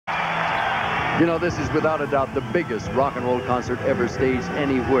You know, this is without a doubt the biggest rock and roll concert ever staged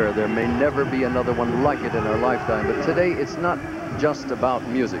anywhere. There may never be another one like it in our lifetime, but today it's not just about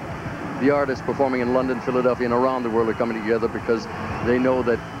music. The artists performing in London, Philadelphia, and around the world are coming together because they know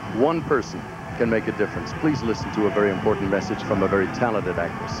that one person can make a difference. Please listen to a very important message from a very talented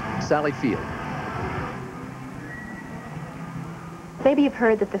actress, Sally Field. Maybe you've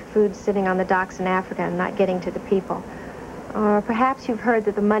heard that the food's sitting on the docks in Africa and not getting to the people. Or perhaps you've heard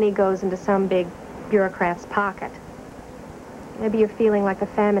that the money goes into some big bureaucrat's pocket. Maybe you're feeling like the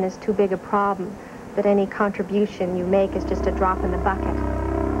famine is too big a problem, that any contribution you make is just a drop in the bucket.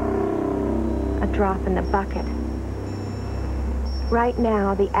 A drop in the bucket. Right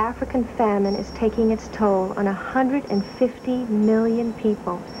now, the African famine is taking its toll on 150 million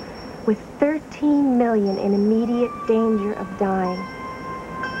people, with 13 million in immediate danger of dying.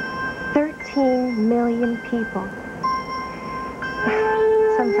 13 million people.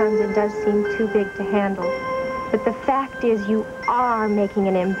 Sometimes it does seem too big to handle. But the fact is you are making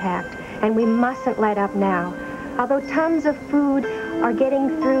an impact, and we mustn't let up now. Although tons of food are getting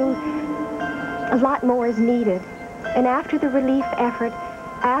through, a lot more is needed. And after the relief effort,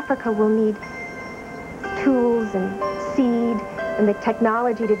 Africa will need tools and seed and the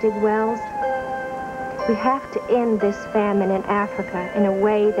technology to dig wells. We have to end this famine in Africa in a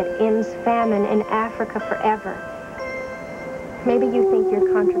way that ends famine in Africa forever. Maybe you think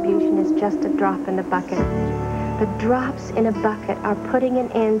your contribution is just a drop in the bucket. The drops in a bucket are putting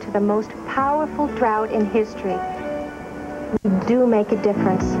an end to the most powerful drought in history. We do make a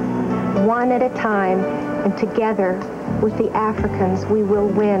difference, one at a time, and together with the Africans we will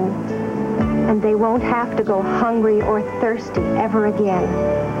win. And they won't have to go hungry or thirsty ever again.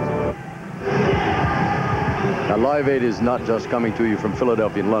 Now, Live Aid is not just coming to you from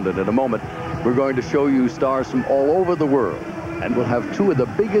Philadelphia and London. In a moment, we're going to show you stars from all over the world. And we'll have two of the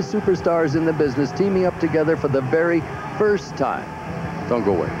biggest superstars in the business teaming up together for the very first time. Don't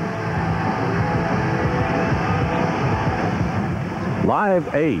go away.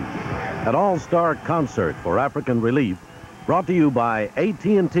 Live Aid, an all-star concert for African relief, brought to you by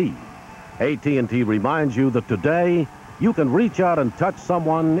AT&T. AT&T reminds you that today you can reach out and touch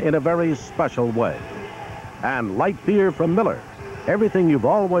someone in a very special way. And light beer from Miller, everything you've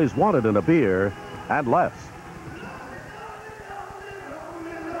always wanted in a beer and less.